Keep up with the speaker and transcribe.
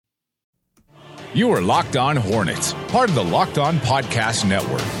You are Locked On Hornets, part of the Locked On Podcast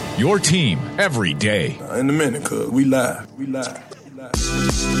Network. Your team every day. In a minute, cuz we live.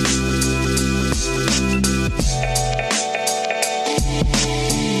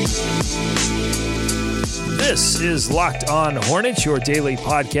 This is Locked On Hornets, your daily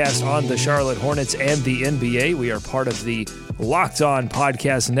podcast on the Charlotte Hornets and the NBA. We are part of the Locked On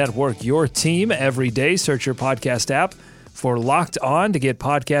Podcast Network, your team every day. Search your podcast app for Locked On to get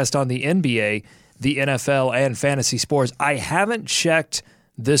podcast on the NBA, the NFL, and fantasy sports. I haven't checked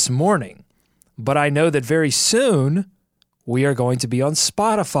this morning, but I know that very soon we are going to be on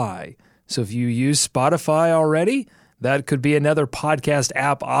Spotify. So if you use Spotify already, that could be another podcast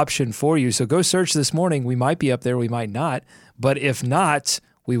app option for you. So go search this morning. We might be up there, we might not. But if not,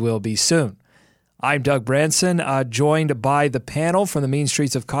 we will be soon. I'm Doug Branson, joined by the panel from the mean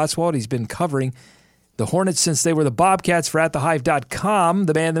streets of Cotswold. He's been covering the Hornets since they were the Bobcats for AtTheHive.com.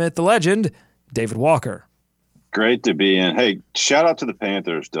 The man, the myth, the legend, David Walker. Great to be in. Hey, shout out to the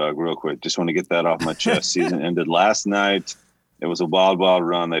Panthers, Doug, real quick. Just want to get that off my chest. Season ended last night. It was a wild, wild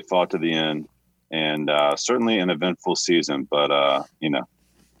run. They fought to the end. And certainly an eventful season, but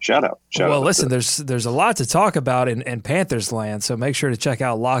shout out. Well, listen, there's a lot to talk about in Panthers land, so make sure to check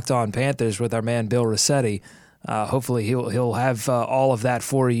out Locked On Panthers with our man Bill Rossetti. Hopefully he'll have all of that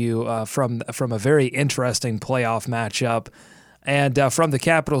for you from a very interesting playoff matchup. And from the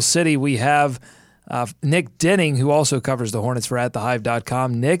capital city, we have Nick Denning, who also covers the Hornets for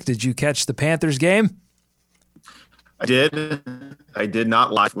AtTheHive.com. Nick, did you catch the Panthers game? I did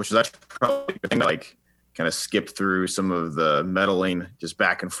not live, which is actually probably a good thing. Like, kind of skipped through some of the meddling just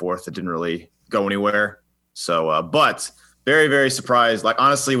back and forth that didn't really go anywhere. So, but very, very surprised. Like,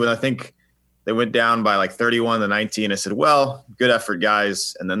 honestly, when I think they went down by like 31-19, I said, well, good effort,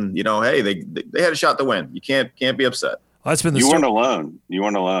 guys. And then, hey, they had a shot to win. You can't be upset. Well, that's been You weren't alone.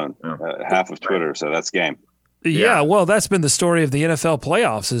 Half of Twitter, so that's game. Yeah, well, that's been the story of the NFL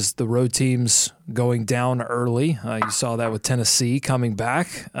playoffs, is the road teams going down early. You saw that with Tennessee coming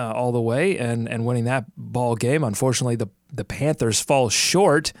back all the way and winning that ball game. Unfortunately, the Panthers fall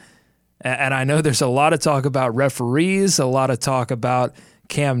short. And I know there's a lot of talk about referees, a lot of talk about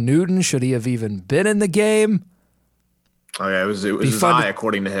Cam Newton. Should he have even been in the game? Oh, yeah, it was his eye,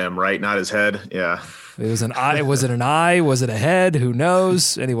 according to him, right? Not his head. Yeah. It was an eye. Was it an eye? Was it a head? Who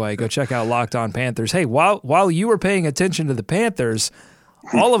knows? Anyway, go check out Locked On Panthers. Hey, while you were paying attention to the Panthers,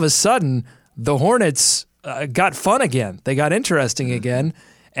 all of a sudden the Hornets got fun again. They got interesting again,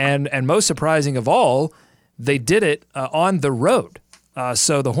 and most surprising of all, they did it on the road.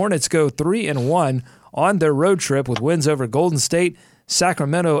 So the Hornets go 3-1 on their road trip with wins over Golden State,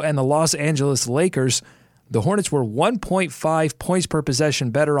 Sacramento, and the Los Angeles Lakers. The Hornets were 1.5 points per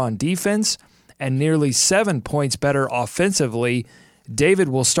possession better on defense and nearly 7 points better offensively. David,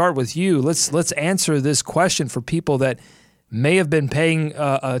 we'll start with you. Let's answer this question for people that may have been paying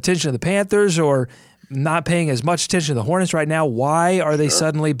attention to the Panthers or not paying as much attention to the Hornets right now. Why are they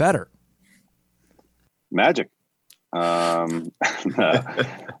suddenly better? Magic. Well,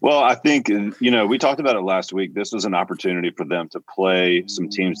 I think, we talked about it last week. This was an opportunity for them to play some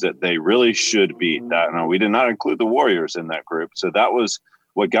teams that they really should beat. We did not include the Warriors in that group. So that was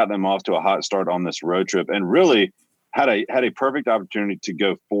what got them off to a hot start on this road trip, and really had a perfect opportunity to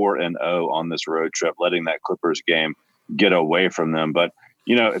go 4-0 on this road trip, letting that Clippers game get away from them. But,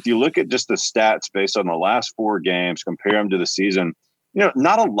 if you look at just the stats based on the last 4 games, compare them to the season,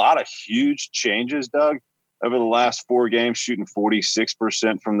 not a lot of huge changes, Doug, over the last 4 games, shooting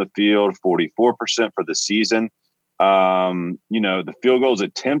 46% from the field, 44% for the season. The field goals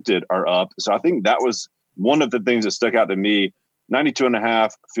attempted are up. So I think that was one of the things that stuck out to me.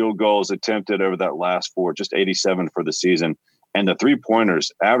 92.5 field goals attempted over that last 4, just 87 for the season. And the 3-pointers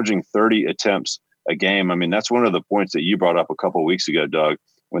averaging 30 attempts a game. I mean, that's one of the points that you brought up a couple of weeks ago, Doug,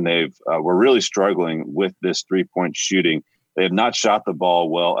 when were really struggling with this 3-point shooting. They have not shot the ball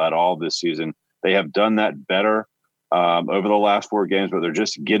well at all this season. They have done that better over the last 4 games, but they're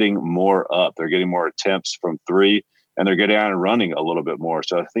just getting more up. They're getting more attempts from 3, and they're getting out and running a little bit more.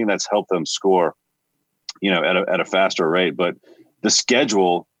 So I think that's helped them score, at a faster rate. But the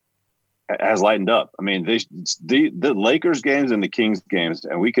schedule has lightened up. I mean, the Lakers games and the Kings games,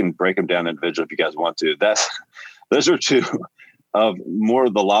 and we can break them down individually if you guys want to. Those are 2 of more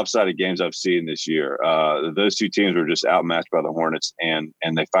of the lopsided games I've seen this year. Those 2 teams were just outmatched by the Hornets, and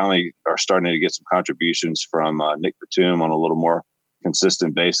they finally are starting to get some contributions from Nick Batum on a little more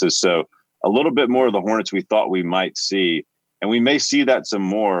consistent basis. So a little bit more of the Hornets we thought we might see, and we may see that some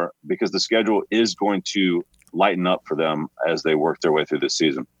more because the schedule is going to lighten up for them as they work their way through this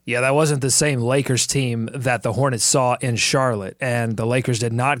season. Yeah, that wasn't the same Lakers team that the Hornets saw in Charlotte, and the Lakers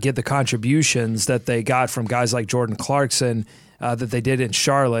did not get the contributions that they got from guys like Jordan Clarkson that they did in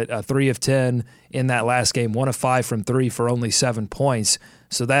Charlotte. 3 of 10 in that last game, 1 of 5 from 3 for only 7 points.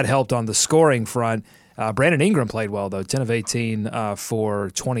 So that helped on the scoring front. Brandon Ingram played well, though, 10 of 18 for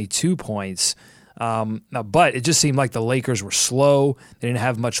 22 points. But it just seemed like the Lakers were slow. They didn't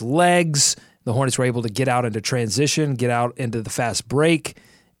have much legs. The Hornets were able to get out into transition, get out into the fast break,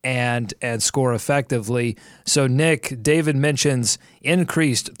 and score effectively. So, Nick, David mentions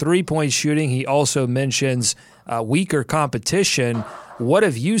increased three-point shooting. He also mentions weaker competition. What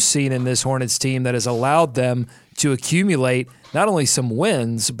have you seen in this Hornets team that has allowed them to accumulate not only some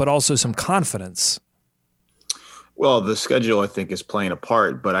wins, but also some confidence? Well, the schedule, I think, is playing a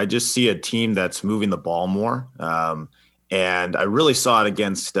part, but I just see a team that's moving the ball more. And I really saw it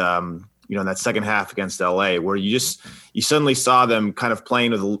against, in that second half against LA, where you suddenly saw them kind of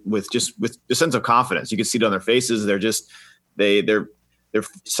playing with a sense of confidence. You could see it on their faces. They're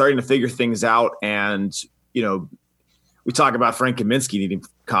starting to figure things out. And, we talk about Frank Kaminsky needing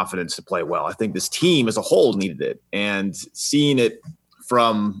confidence to play well. I think this team as a whole needed it, and seeing it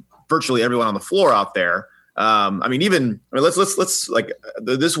from virtually everyone on the floor out there. Let's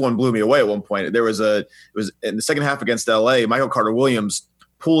this one blew me away at one point. It was in the second half against LA. Michael Carter-Williams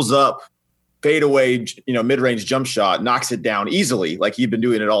pulls up, fadeaway, mid-range jump shot, knocks it down easily, like he'd been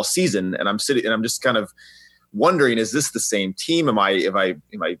doing it all season. And I'm just kind of wondering, is this the same team? Am I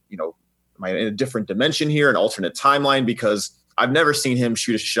in a different dimension here, an alternate timeline? Because I've never seen him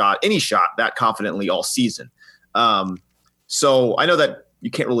shoot any shot that confidently all season. So I know that you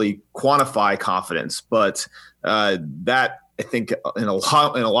can't really quantify confidence, but that, I think, in a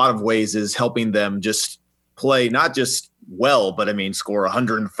lot of ways is helping them just play not just well, but score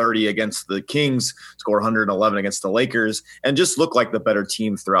 130 against the Kings, score 111 against the Lakers, and just look like the better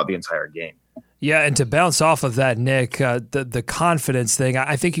team throughout the entire game. Yeah, and to bounce off of that, Nick, the confidence thing,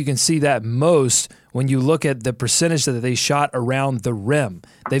 I think you can see that most when you look at the percentage that they shot around the rim.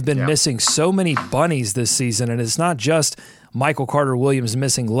 They've been missing so many bunnies this season, and it's not just Michael Carter-Williams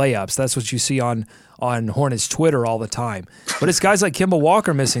missing layups. That's what you see on Hornets Twitter all the time. But it's guys like Kemba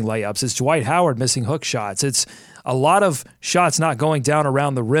Walker missing layups. It's Dwight Howard missing hook shots. It's a lot of shots not going down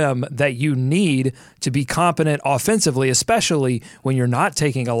around the rim that you need to be competent offensively, especially when you're not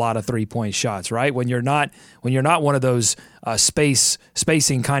taking a lot of three-point shots, right? When you're not one of those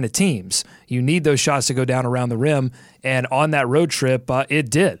spacing kind of teams. You need those shots to go down around the rim, and on that road trip,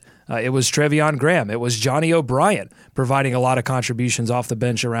 it did. It was Treveon Graham. It was Johnny O'Brien providing a lot of contributions off the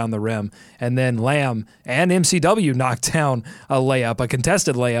bench around the rim. And then Lamb and MCW knocked down a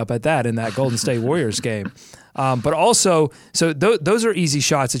contested layup at that in that Golden State Warriors game. But also, those are easy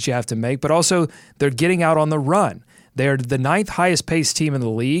shots that you have to make, but also they're getting out on the run. They're the 9th highest paced team in the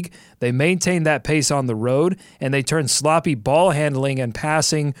league. They maintain that pace on the road, and they turn sloppy ball handling and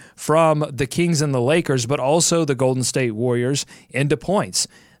passing from the Kings and the Lakers, but also the Golden State Warriors, into points.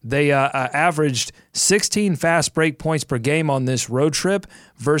 They averaged 16 fast break points per game on this road trip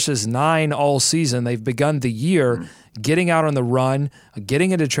versus 9 all season. They've begun the year getting out on the run, getting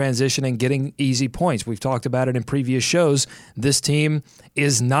into transition, and getting easy points. We've talked about it in previous shows. This team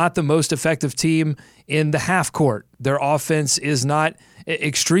is not the most effective team in the half court. Their offense is not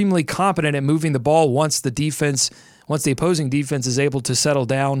extremely competent at moving the ball once the opposing defense is able to settle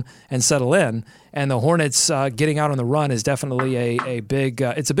down and settle in. And the Hornets getting out on the run is definitely a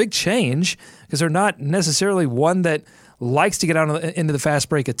big change, because they're not necessarily one that likes to get out into the fast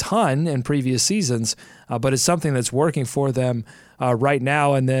break a ton in previous seasons, but it's something that's working for them right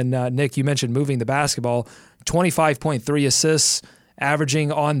now. And then, Nick, you mentioned moving the basketball, 25.3 assists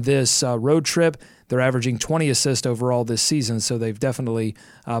averaging on this road trip. They're averaging 20 assists overall this season, so they've definitely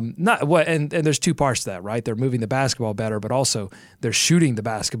and there's two parts to that, right? They're moving the basketball better, but also they're shooting the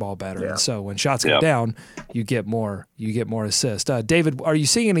basketball better. Yeah. And so when shots go down, you get more assists. David, are you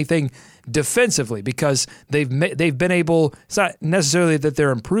seeing anything defensively? Because they've been able. It's not necessarily that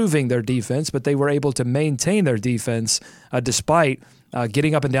they're improving their defense, but they were able to maintain their defense despite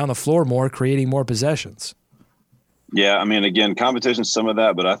getting up and down the floor more, creating more possessions. Yeah, again, competition's some of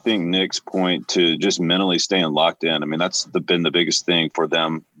that, but I think Nick's point to just mentally staying locked in, that's been the biggest thing for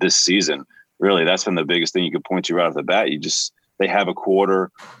them this season. Really, that's been the biggest thing you could point to right off the bat. They have a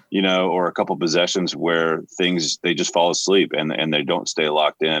quarter, or a couple possessions where they just fall asleep and they don't stay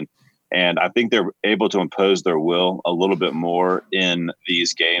locked in. And I think they're able to impose their will a little bit more in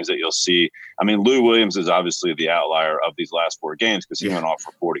these games that you'll see. Lou Williams is obviously the outlier of these last 4 games because he went off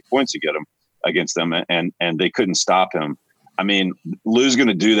for 40 points against them, and they couldn't stop him. I mean, Lou's going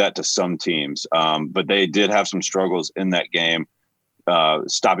to do that to some teams, but they did have some struggles in that game,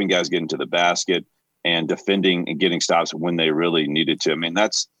 stopping guys getting to the basket and defending and getting stops when they really needed to. I mean,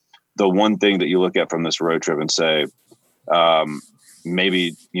 that's the one thing that you look at from this road trip and say,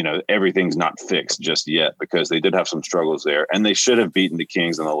 maybe, everything's not fixed just yet, because they did have some struggles there, and they should have beaten the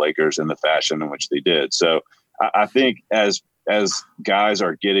Kings and the Lakers in the fashion in which they did. So I think as guys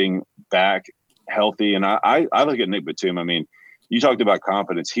are getting back healthy, and I look at Nick Batum. I mean, you talked about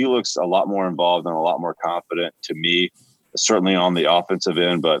confidence. He looks a lot more involved and a lot more confident to me, certainly on the offensive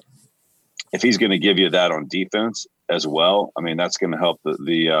end. But if he's going to give you that on defense as well, I mean, that's going to help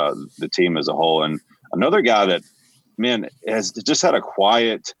the team as a whole. And another guy that, man, has just had a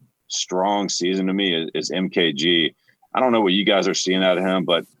quiet, strong season to me is MKG. I don't know what you guys are seeing out of him,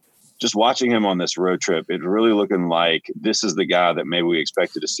 but just watching him on this road trip, it's really looking like this is the guy that maybe we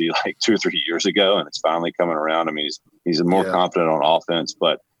expected to see like 2 or 3 years ago, and it's finally coming around. I mean, he's more confident on offense,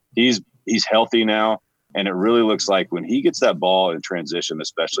 but he's healthy now, and it really looks like when he gets that ball in transition,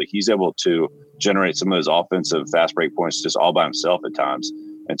 especially, he's able to generate some of those offensive fast break points just all by himself at times.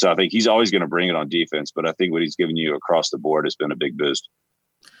 And so I think he's always going to bring it on defense, but I think what he's giving you across the board has been a big boost.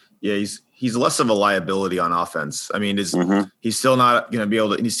 Yeah, he's less of a liability on offense. I mean, he's still not going to be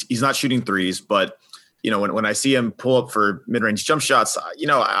able to. He's not shooting threes, but when I see him pull up for mid-range jump shots,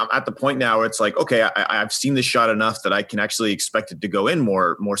 I'm at the point now where it's like, okay, I've seen this shot enough that I can actually expect it to go in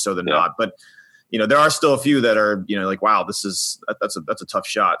more so than not. But there are still a few that are like, wow, that's a tough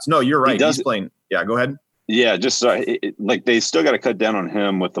shot. So, no, you're right. He's playing. Yeah, go ahead. Yeah, just like they still got to cut down on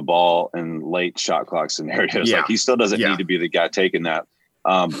him with the ball in late shot clock scenarios. Yeah. Like he still doesn't need to be the guy taking that.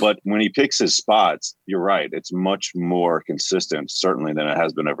 But when he picks his spots, you're right. It's much more consistent, certainly, than it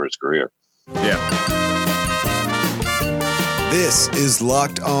has been over his career. Yeah. This is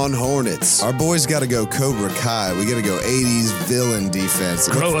Locked On Hornets. Our boys got to go Cobra Kai. We got to go 80s villain defense.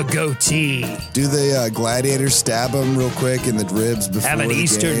 Grow a goatee. Do the gladiators stab him real quick in the ribs before have an the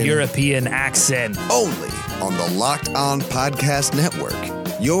Eastern game? European accent. Only on the Locked On Podcast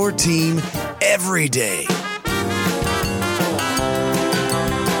Network. Your team every day.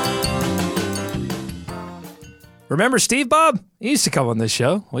 Remember Steve Bob? He used to come on this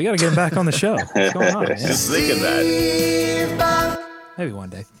show. We got to get him back on the show. What's going on? Just thinking that. Maybe one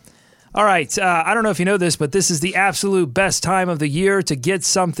day. All right. I don't know if you know this, but this is the absolute best time of the year to get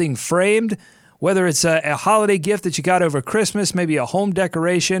something framed, whether it's a holiday gift that you got over Christmas, maybe a home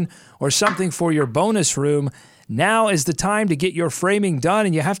decoration, or something for your bonus room. Now is the time to get your framing done,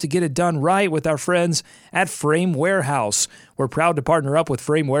 and you have to get it done right with our friends at Frame Warehouse. We're proud to partner up with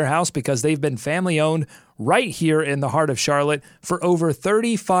Frame Warehouse because they've been family-owned right here in the heart of Charlotte for over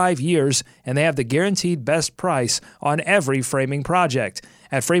 35 years, and they have the guaranteed best price on every framing project.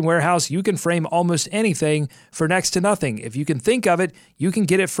 At Frame Warehouse, you can frame almost anything for next to nothing. If you can think of it, you can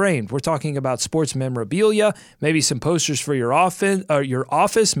get it framed. We're talking about sports memorabilia, maybe some posters for your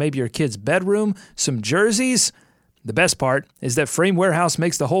office, maybe your kid's bedroom, some jerseys. The best part is that Frame Warehouse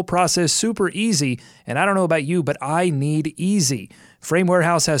makes the whole process super easy, and I don't know about you, but I need easy. Frame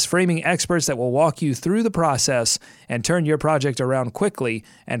Warehouse has framing experts that will walk you through the process and turn your project around quickly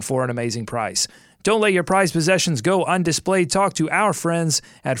and for an amazing price. Don't let your prized possessions go undisplayed. Talk to our friends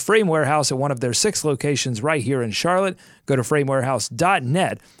at Frame Warehouse at one of their 6 locations right here in Charlotte. Go to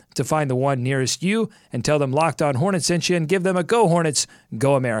framewarehouse.net to find the one nearest you and tell them Locked On Hornets sent you and give them a Go Hornets,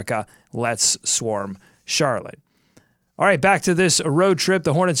 Go America, Let's Swarm Charlotte. All right, back to this road trip.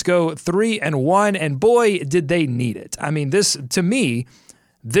 The Hornets go 3-1, and boy, did they need it. I mean, to me,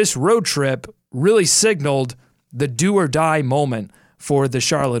 this road trip really signaled the do-or-die moment for the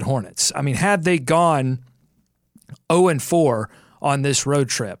Charlotte Hornets. I mean, had they gone 0-4 on this road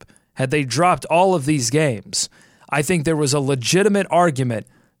trip, had they dropped all of these games, I think there was a legitimate argument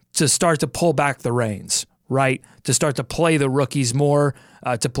to start to pull back the reins, right? To start to play the rookies more,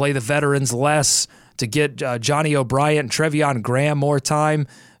 to play the veterans less, to get Johnny O'Brien and Treveon Graham more time.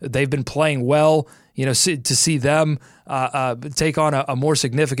 They've been playing well, to see them take on a more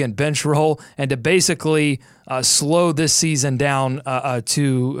significant bench role and to basically slow this season down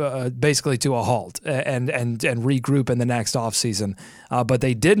to a halt and regroup in the next offseason. But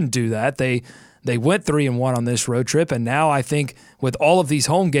they didn't do that. They went 3-1 on this road trip, and now I think with all of these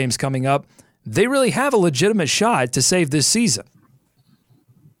home games coming up, they really have a legitimate shot to save this season.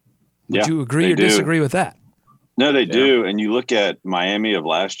 Would you agree or disagree with that? No, they do. And you look at Miami of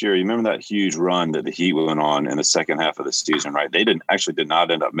last year, you remember that huge run that the Heat went on in the second half of the season, right? They did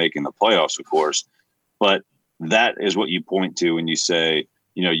not end up making the playoffs, of course, but that is what you point to when you say,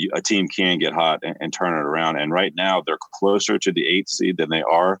 a team can get hot and turn it around. And right now they're closer to the 8th seed than they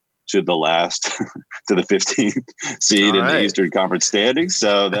are to the last to the 15th seed in the Eastern Conference standings.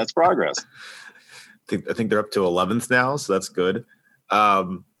 So that's progress. I think they're up to 11th now, so that's good.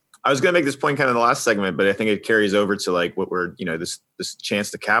 I was going to make this point kind of in the last segment, but I think it carries over to like what we're, this chance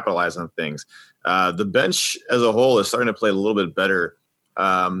to capitalize on things. The bench as a whole is starting to play a little bit better.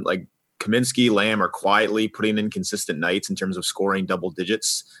 Like Kaminsky, Lamb are quietly putting in consistent nights in terms of scoring double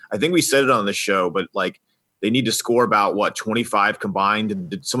digits. I think we said it on the show, but like they need to score about 25 combined.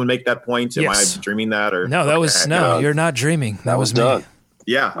 Did someone make that point? Am I dreaming that or no? That was you're not dreaming. That was me.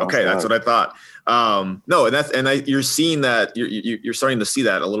 Yeah. Okay. That's what I thought. No, you're seeing that you're starting to see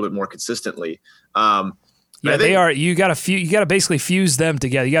that a little bit more consistently. They are. You got to basically fuse them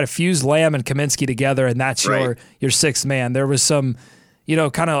together. You got to fuse Lamb and Kaminsky together, and that's your sixth man. There was some,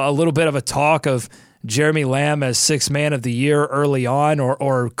 kind of a little bit of a talk of Jeremy Lamb as sixth man of the year early on,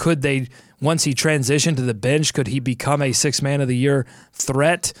 or could they, once he transitioned to the bench, could he become a sixth man of the year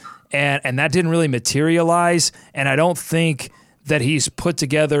threat? And that didn't really materialize. And I don't think that he's put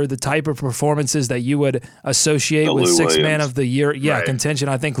together the type of performances that you would associate with sixth man of the year contention.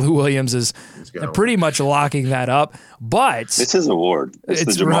 I think Lou Williams is pretty much locking that up. But it's his award. It's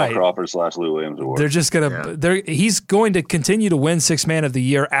the Jamal Crawford / Lou Williams award. They're just gonna he's going to continue to win sixth man of the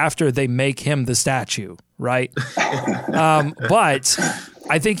year after they make him the statue, right? But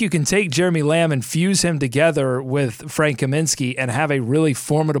I think you can take Jeremy Lamb and fuse him together with Frank Kaminsky and have a really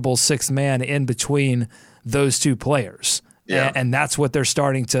formidable sixth man in between those two players. Yeah. And that's what they're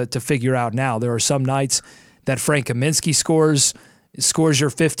starting to figure out now. There are some nights that Frank Kaminsky scores your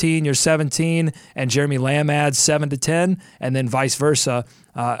 15, your 17, and Jeremy Lamb adds 7 to 10, and then vice versa.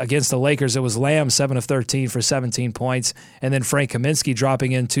 Against the Lakers, it was Lamb 7 of 13 for 17 points, and then Frank Kaminsky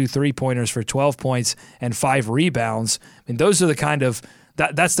dropping in 2 3-pointers for 12 points and 5 rebounds. I mean, those are the kind of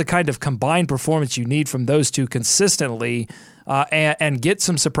that's the kind of combined performance you need from those two consistently. And get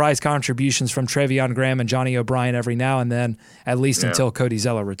some surprise contributions from Treveon Graham and Johnny O'Brien every now and then, at least until Cody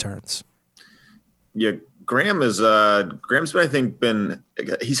Zeller returns. Yeah, Graham's I think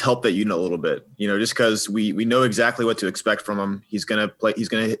he's helped that unit a little bit. Just because we know exactly what to expect from him. He's gonna play. He's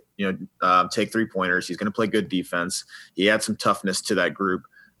gonna take 3-pointers. He's gonna play good defense. He adds some toughness to that group.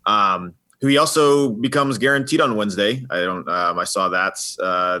 Who he also becomes guaranteed on Wednesday. I saw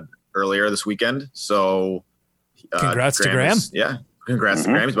that earlier this weekend. So. Congrats to Graham. Congrats to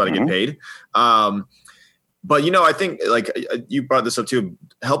Graham. He's about to get paid. But I think like you brought this up too.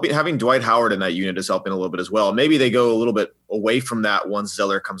 Having Dwight Howard in that unit is helping a little bit as well. Maybe they go a little bit away from that once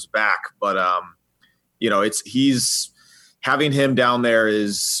Zeller comes back. But he's having him down there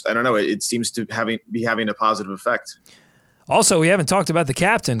is, I don't know. It seems to be having a positive effect. Also, we haven't talked about the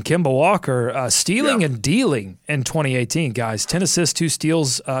captain, Kemba Walker, stealing and dealing in 2018, guys. 10 assists, 2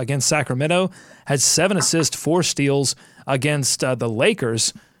 steals against Sacramento. Had 7 assists, 4 steals against the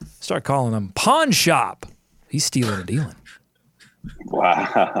Lakers. Start calling him Pawn Shop. He's stealing and dealing.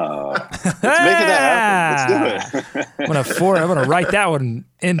 Wow. Let's make that happen. Let's do it. I'm gonna write that one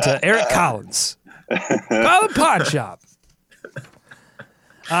into Eric Collins. Call him Pawn Shop.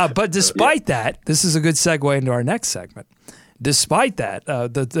 But despite that, this is a good segue into our next segment. Despite that,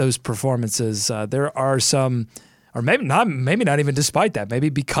 those performances, there are some, or maybe not even despite that, maybe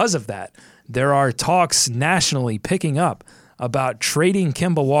because of that, there are talks nationally picking up about trading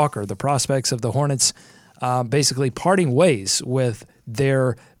Kemba Walker, the prospects of the Hornets, basically parting ways with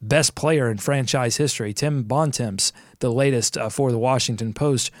their best player in franchise history. Tim Bontemps, the latest for the Washington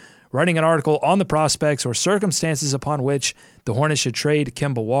Post, writing an article on the prospects or circumstances upon which the Hornets should trade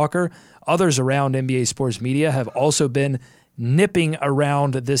Kemba Walker. Others around NBA sports media have also been nipping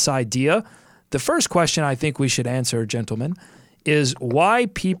around this idea. The first question I think we should answer, gentlemen, is why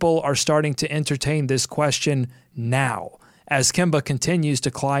people are starting to entertain this question now. As Kemba continues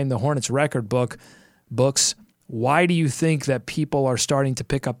to climb the Hornets record books, why do you think that people are starting to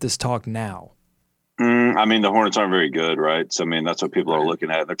pick up this talk now? The Hornets aren't very good, right? So, that's what people are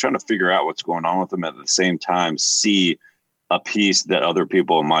looking at. They're trying to figure out what's going on with them, at the same time see a piece that other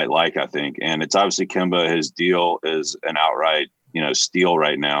people might like, I think. And it's obviously Kemba, his deal is an outright, steal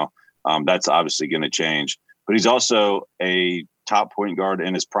right now. That's obviously going to change. But he's also a top point guard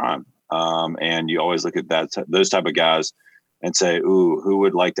in his prime. And you always look at those type of guys and say, ooh, who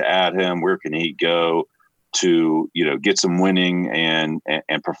would like to add him? Where can he go to, get some winning and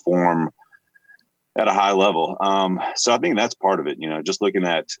perform at a high level? So I think that's part of it. Just looking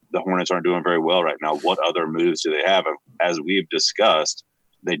at the Hornets aren't doing very well right now. What other moves do they have? As we've discussed,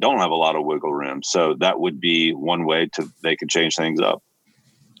 they don't have a lot of wiggle room. So that would be one way they can change things up.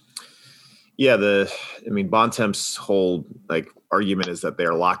 Yeah, Bontemps' whole argument is that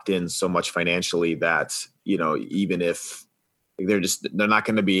they're locked in so much financially that even if They're not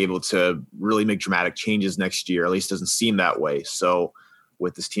going to be able to really make dramatic changes next year. At least it doesn't seem that way. So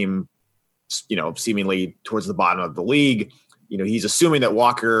with this team, seemingly towards the bottom of the league, he's assuming that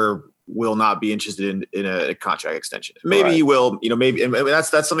Walker will not be interested in a contract extension. Maybe he will, maybe, and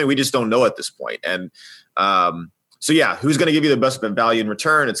that's something we just don't know at this point. And who's going to give you the best value in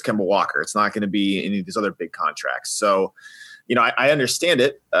return? It's Kemba Walker. It's not going to be any of these other big contracts. So, I understand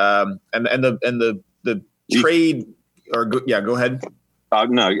it. And the trade. Go ahead.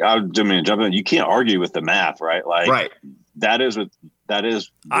 No, I was going to jump in. You can't argue with the math, right? Like, right. That is.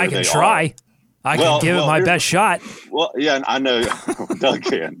 I can try. I can give it my best shot. Well, yeah, I know Doug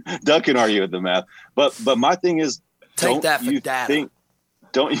can. Doug can argue with the math, but my thing is, don't you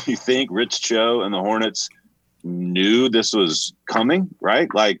think Rich Cho and the Hornets knew this was coming, right?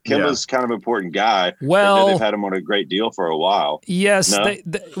 Like Kemba's kind of an important guy. Well, they've had him on a great deal for a while. Yes, no?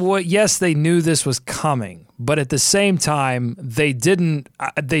 Yes, they knew this was coming, but at the same time, they didn't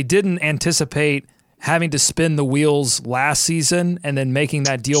anticipate having to spin the wheels last season and then making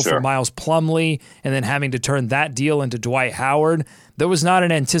that deal for Miles Plumlee and then having to turn that deal into Dwight Howard. There was not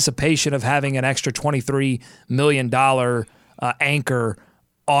an anticipation of having an extra $23 million anchor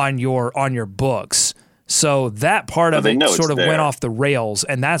on your books. So that part of it sort of went off the rails,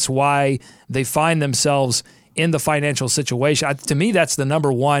 and that's why they find themselves in the financial situation. To me, that's the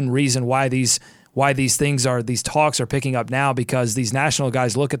number one reason why these talks are picking up now, because these national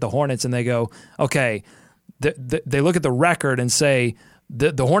guys look at the Hornets and they go, okay, they look at the record and say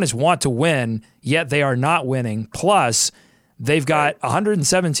the Hornets want to win, yet they are not winning. Plus, they've got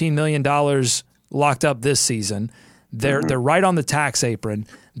 $117 million locked up this season. They're right on the tax apron.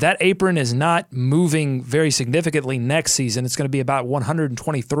 That apron is not moving very significantly next season. It's going to be about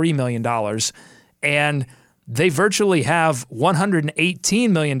 $123 million. And they virtually have $118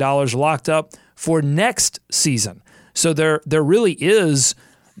 million locked up for next season. So there really is,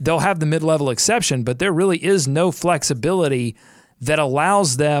 they'll have the mid-level exception, but there really is no flexibility that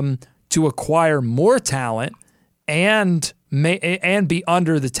allows them to acquire more talent and be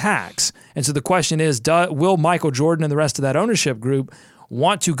under the tax. And so the question is, will Michael Jordan and the rest of that ownership group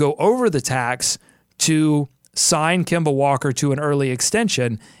want to go over the tax to sign Kemba Walker to an early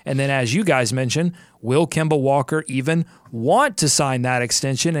extension? And then, as you guys mentioned, will Kemba Walker even want to sign that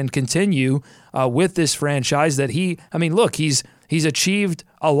extension and continue with this franchise that he's achieved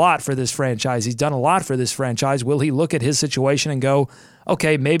a lot for this franchise. He's done a lot for this franchise. Will he look at his situation and go,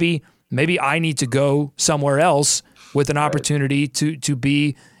 okay, maybe I need to go somewhere else with an opportunity to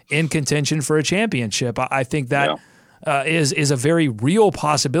be in contention for a championship? I think that is a very real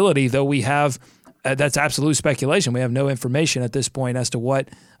possibility, though we have that's absolute speculation. We have no information at this point as to what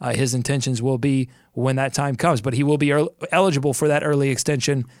his intentions will be when that time comes, but he will be eligible for that early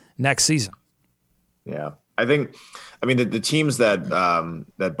extension next season. Yeah. The teams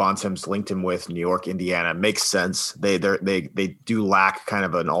that Bontemps linked him with, New York, Indiana, makes sense. They do lack kind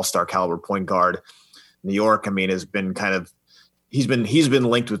of an all-star caliber point guard. New York, has been kind of, he's been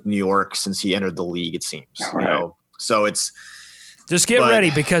linked with New York since he entered the league, it seems. Right. So it's just get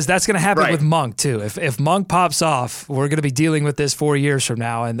ready, because that's going to happen with Monk too. If Monk pops off, we're going to be dealing with this 4 years from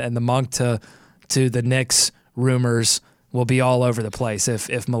now, and the Monk to the Knicks rumors will be all over the place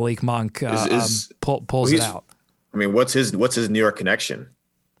if Malik Monk pulls it out. What's his New York connection?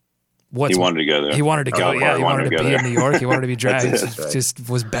 He wanted to go there. He wanted to go. Yeah, he wanted to be in New York. He wanted to be drafted. Just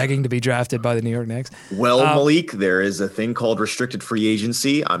was begging to be drafted by the New York Knicks. Well, Malik, there is a thing called restricted free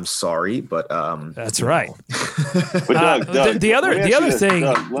agency. I'm sorry, but that's right. But Doug, the other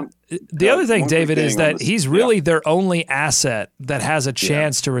thing, David, is that he's really their only asset that has a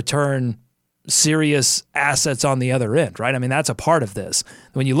chance to return serious assets on the other end, right? That's a part of this.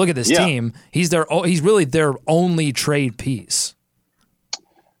 When you look at this team, he's really their only trade piece.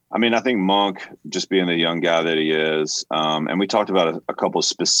 I think Monk, just being the young guy that he is, and we talked about a couple of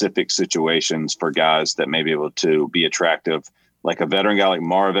specific situations for guys that may be able to be attractive, like a veteran guy like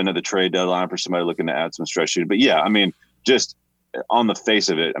Marvin at the trade deadline for somebody looking to add some stretch shooting. But just on the face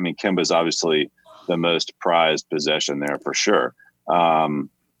of it, Kemba's obviously the most prized possession there for sure. That's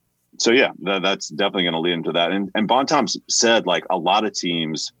definitely going to lead into that. And Bontemps said, a lot of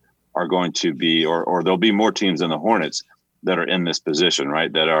teams are going to be, or there'll be more teams than the Hornets that are in this position,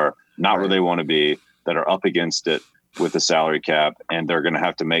 right? That are not where they want to be, that are up against it with the salary cap, and they're going to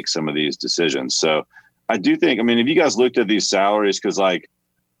have to make some of these decisions. So I do think, if you guys looked at these salaries, because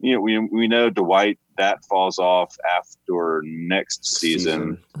we know Dwight, that falls off after next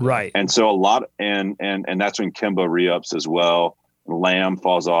season. Right. And so a lot, and that's when Kemba re-ups as well. Lamb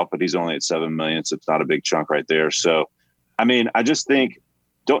falls off, but he's only at $7 million, so it's not a big chunk right there. So, I just think,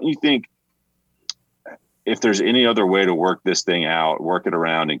 don't you think if there's any other way to work this thing out, work it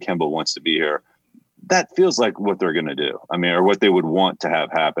around, and Kemba wants to be here, that feels like what they're going to do. I mean, or what they would want to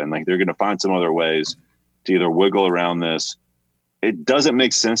have happen. Like they're going to find some other ways to either wiggle around this. It doesn't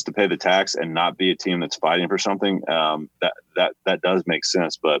make sense to pay the tax and not be a team that's fighting for something. That does make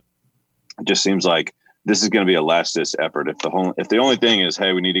sense, but it just seems like this is going to be a last-ditch effort. If the only thing is,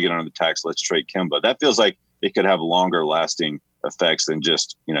 hey, we need to get under the tax, let's trade Kemba. That feels like it could have longer-lasting effects than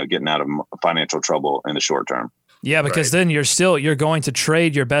just getting out of financial trouble in the short term. Yeah, because then you're going to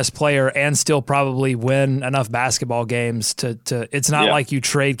trade your best player and still probably win enough basketball games to it's not like you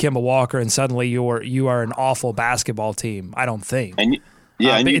trade Kemba Walker and suddenly you are an awful basketball team. I don't think. And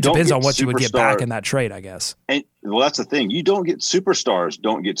it depends on what you would get back in that trade, I guess. And well, that's the thing. You don't get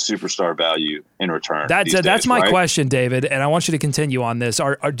superstar value in return. That's my question, David, and I want you to continue on this.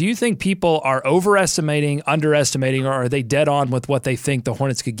 Do you think people are overestimating, underestimating, or are they dead on with what they think the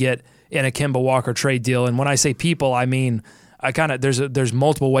Hornets could get in a Kemba Walker trade deal? And when I say people, I mean there's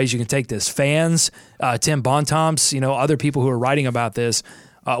multiple ways you can take this. Fans, Tim Bontemps, other people who are writing about this.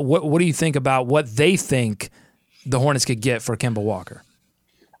 What do you think about what they think the Hornets could get for Kemba Walker?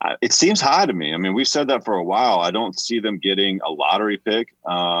 It seems high to me. I mean, we've said that for a while. I don't see them getting a lottery pick.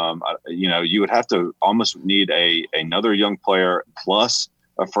 You would have to almost need another young player plus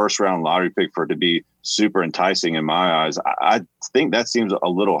a first-round lottery pick for it to be super enticing in my eyes. I think that seems a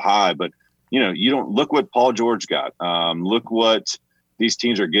little high, but you don't look what Paul George got. Look what these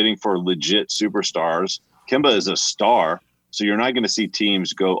teams are getting for legit superstars. Kemba is a star, so you're not going to see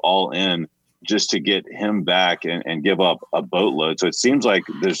teams go all in just to get him back and give up a boatload. So it seems like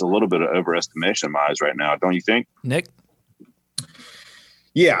there's a little bit of overestimation in my eyes right now. Don't you think? Nick?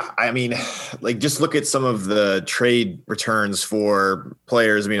 Yeah. I mean, like just look at some of the trade returns for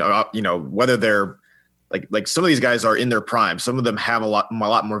players. I mean, whether they're like some of these guys are in their prime, some of them have a lot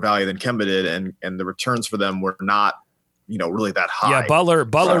more value than Kemba did. And the returns for them were not, really that high. Yeah,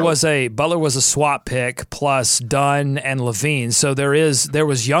 Butler was a swap pick plus Dunn and Levine. So there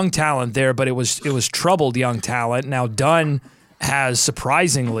was young talent there, but it was troubled young talent. Now Dunn has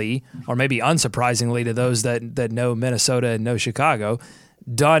surprisingly, or maybe unsurprisingly to those that know Minnesota and know Chicago,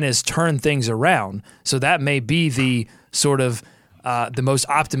 Dunn has turned things around. So that may be the sort of the most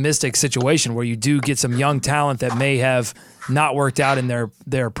optimistic situation where you do get some young talent that may have not worked out in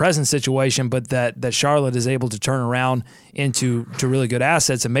their present situation, but that Charlotte is able to turn around into really good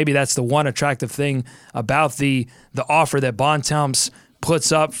assets. And maybe that's the one attractive thing about the offer that Bontemps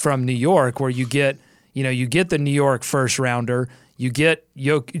puts up from New York, where you get the New York first rounder, you get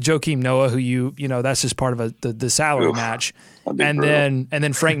Joakim Noah, who that's just part of the salary match, and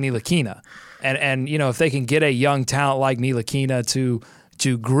then Frank Ntilikina. And if they can get a young talent like Ntilikina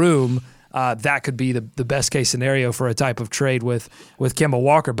to groom, that could be the best case scenario for a type of trade with Kemba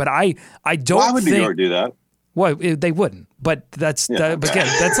Walker. But I don't. Why would New York do that? Well, they wouldn't. But but again,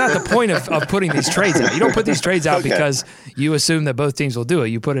 that's not the point of putting these trades out. You don't put these trades out because you assume that both teams will do it.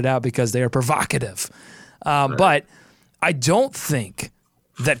 You put it out because they are provocative. But I don't think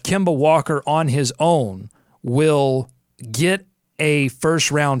that Kemba Walker on his own will get a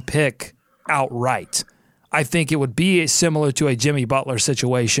first-round pick outright. I think it would be similar to a Jimmy Butler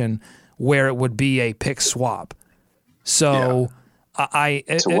situation where it would be a pick swap. So So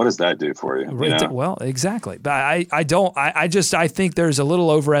what does that do for you? Well, exactly. But I think there's a little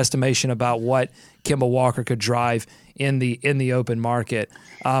overestimation about what Kemba Walker could drive in the open market.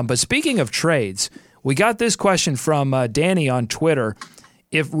 But speaking of trades, we got this question from Danny on Twitter.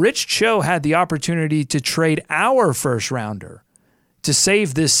 If Rich Cho had the opportunity to trade our first rounder to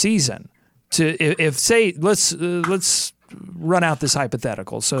save this season, let's run out this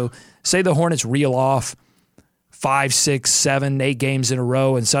hypothetical. So say the Hornets reel off 5, 6, 7, 8 games in a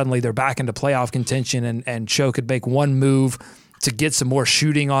row, and suddenly they're back into playoff contention, and Cho could make one move to get some more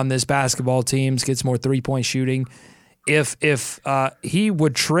shooting on this basketball team, get some more 3-point shooting. If he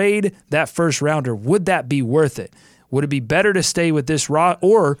would trade that first rounder, would that be worth it? Would it be better to stay with this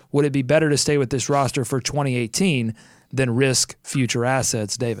or would it be better to stay with this roster for 2018 than risk future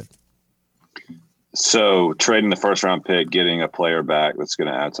assets, David? So trading the first round pick, getting a player back that's going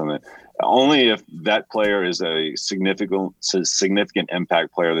to add something, only if that player is a significant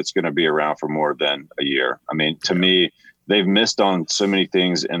impact player that's going to be around for more than a year. I mean, to me, they've missed on so many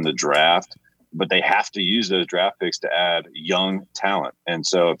things in the draft, but they have to use those draft picks to add young talent. And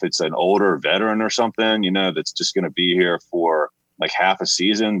so if it's an older veteran or something, that's just going to be here for like half a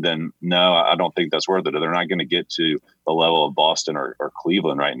season, then no, I don't think that's worth it. They're not going to get to the level of Boston or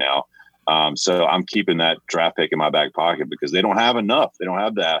Cleveland right now. So I'm keeping that draft pick in my back pocket because they don't have enough. They don't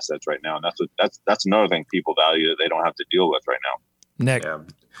have the assets right now. And that's another thing people value that they don't have to deal with right now. Nick. Yeah.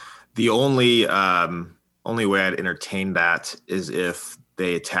 The only only way I'd entertain that is if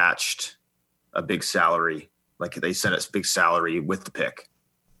they attached a big salary, like they sent us big salary with the pick,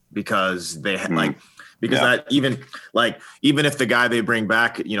 because they had that even if the guy they bring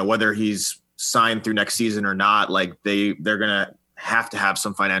back, whether he's signed through next season or not, like they're going to have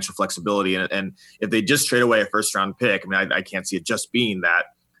some financial flexibility. And if they just trade away a first round pick, I mean, I can't see it just being that,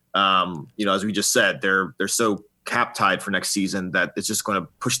 as we just said, they're so cap tied for next season that it's just going to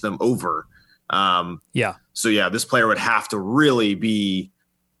push them over. So this player would have to really be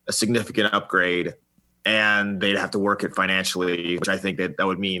a significant upgrade, and they'd have to work it financially, which I think that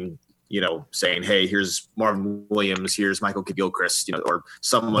would mean, saying, hey, here's Marvin Williams, here's Michael Kidd-Gilchrist, or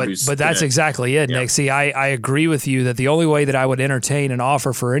someone who's. But that's exactly it, Nick. See, I agree with you that the only way that I would entertain an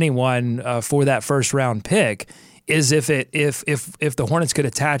offer for anyone for that first round pick is if the Hornets could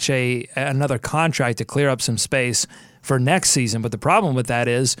attach another contract to clear up some space for next season. But the problem with that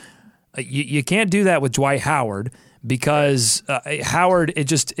is you can't do that with Dwight Howard, because Howard,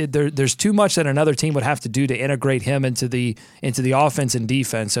 there's too much that another team would have to do to integrate him into the offense and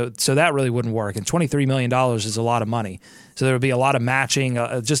defense. So that really wouldn't work. And $23 million is a lot of money. So there would be a lot of matching.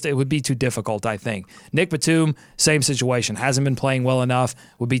 It would be too difficult, I think. Nick Batum, same situation. Hasn't been playing well enough.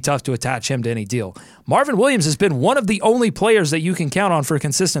 Would be tough to attach him to any deal. Marvin Williams has been one of the only players that you can count on for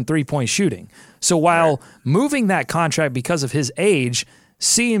consistent three-point shooting. So while moving that contract because of his age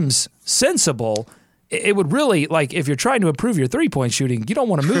seems sensible, it would really, if you're trying to improve your three-point shooting, you don't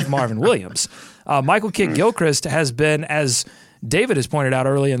want to move Marvin Williams. Michael Kidd-Gilchrist has been, as David has pointed out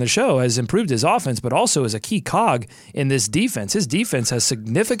early in the show, has improved his offense, but also is a key cog in this defense. His defense has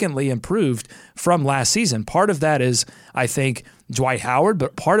significantly improved from last season. Part of that is, I think, Dwight Howard,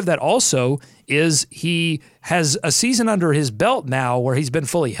 but part of that also is he has a season under his belt now where he's been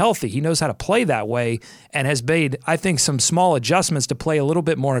fully healthy. He knows how to play that way and has made, I think, some small adjustments to play a little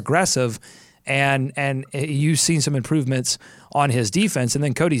bit more aggressive. And you've seen some improvements on his defense. And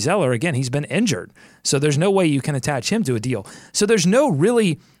then Cody Zeller, again, he's been injured. So there's no way you can attach him to a deal. So there's no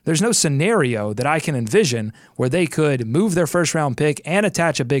scenario that I can envision where they could move their first round pick and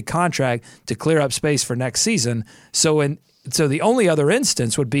attach a big contract to clear up space for next season. So the only other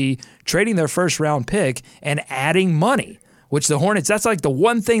instance would be trading their first round pick and adding money, which the Hornets, that's like the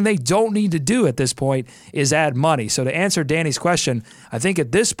one thing they don't need to do at this point is add money. So to answer Danny's question, I think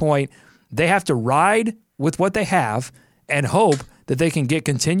at this point, they have to ride with what they have and hope that they can get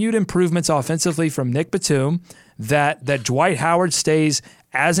continued improvements offensively from Nick Batum, that Dwight Howard stays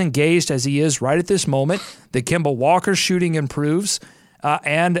as engaged as he is right at this moment, that Kemba Walker's shooting improves,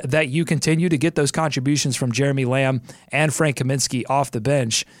 and that you continue to get those contributions from Jeremy Lamb and Frank Kaminsky off the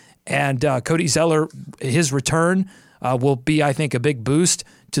bench. And Cody Zeller, his return will be, I think, a big boost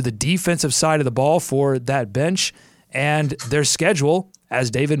to the defensive side of the ball for that bench. And their schedule, as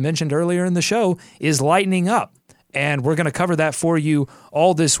David mentioned earlier in the show, is lightening up. And we're going to cover that for you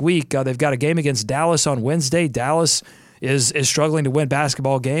all this week. They've got a game against Dallas on Wednesday. Dallas is struggling to win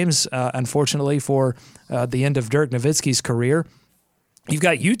basketball games, unfortunately, for the end of Dirk Nowitzki's career. You've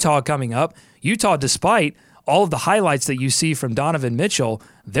got Utah coming up. Utah, despite all of the highlights that you see from Donovan Mitchell,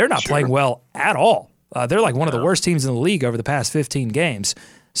 they're not playing well at all. They're like one of the worst teams in the league over the past 15 games.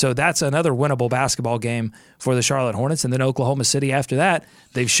 So that's another winnable basketball game for the Charlotte Hornets. And then Oklahoma City after that,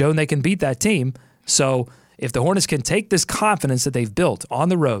 they've shown they can beat that team. So if the Hornets can take this confidence that they've built on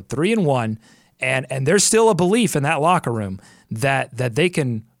the road, 3-1, and there's still a belief in that locker room that they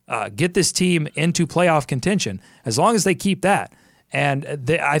can get this team into playoff contention, as long as they keep that. And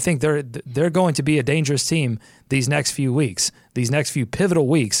I think they're going to be a dangerous team these next few weeks, these next few pivotal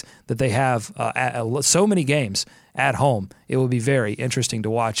weeks that they have so many games at home. It will be very interesting to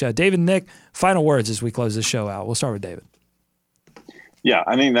watch. David and Nick, final words as we close this show out. We'll start with David. Yeah,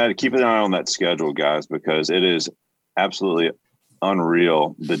 I think that keep an eye on that schedule, guys, because it is absolutely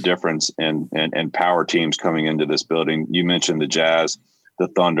unreal, the difference in power teams coming into this building. You mentioned the Jazz, the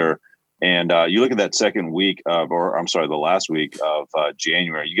Thunder, and you look at that the last week of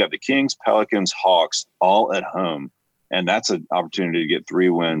January, you got the Kings, Pelicans, Hawks all at home, and that's an opportunity to get 3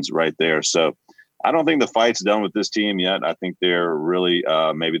 wins right there. So I don't think the fight's done with this team yet. I think they're really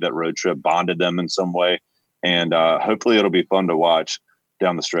maybe that road trip bonded them in some way, and hopefully it'll be fun to watch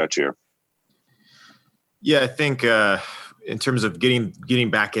down the stretch here. Yeah, I think in terms of getting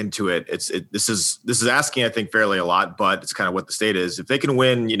back into it, this is asking, I think, fairly a lot, but it's kind of what the state is. If they can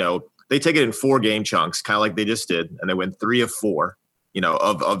win, they take it in 4 game chunks, kind of like they just did, and they win 3 of 4,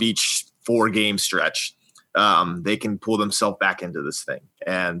 of each 4 game stretch. They can pull themselves back into this thing,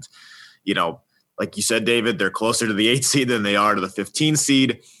 and like you said, David, they're closer to the 8 seed than they are to the 15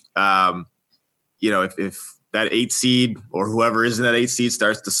 seed. If that 8 seed or whoever is in that 8 seed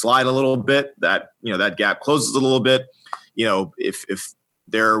starts to slide a little bit, that, that gap closes a little bit. If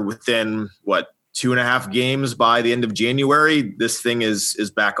they're within 2.5 games by the end of January, this thing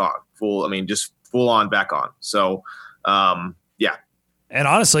is back on just full on back on. So, yeah. And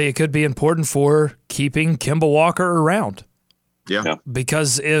honestly, it could be important for keeping Kemba Walker around. Yeah.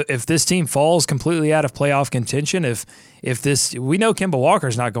 Because if this team falls completely out of playoff contention, we know Kemba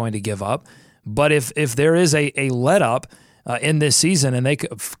Walker's not going to give up, but if there is a let up in this season and they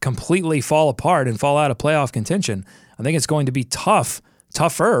completely fall apart and fall out of playoff contention, I think it's going to be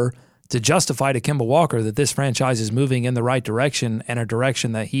tougher to justify to Kemba Walker that this franchise is moving in the right direction and a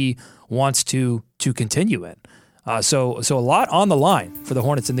direction that he wants to continue in. So a lot on the line for the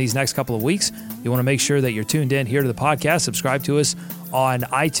Hornets in these next couple of weeks. You want to make sure that you're tuned in here to the podcast. Subscribe to us on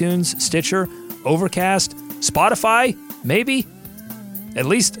iTunes, Stitcher, Overcast, Spotify, maybe. At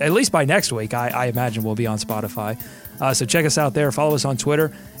least by next week, I imagine we'll be on Spotify. So check us out there. Follow us on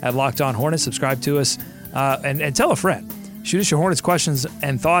Twitter at Locked On Hornets. Subscribe to us and tell a friend. Shoot us your Hornets questions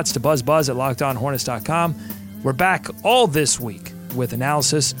and thoughts to buzzbuzz@lockedonhornets.com. We're back all this week with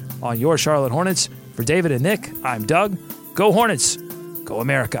analysis on your Charlotte Hornets. For David and Nick, I'm Doug. Go Hornets. Go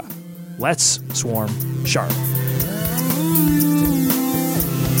America. Let's swarm Charlotte.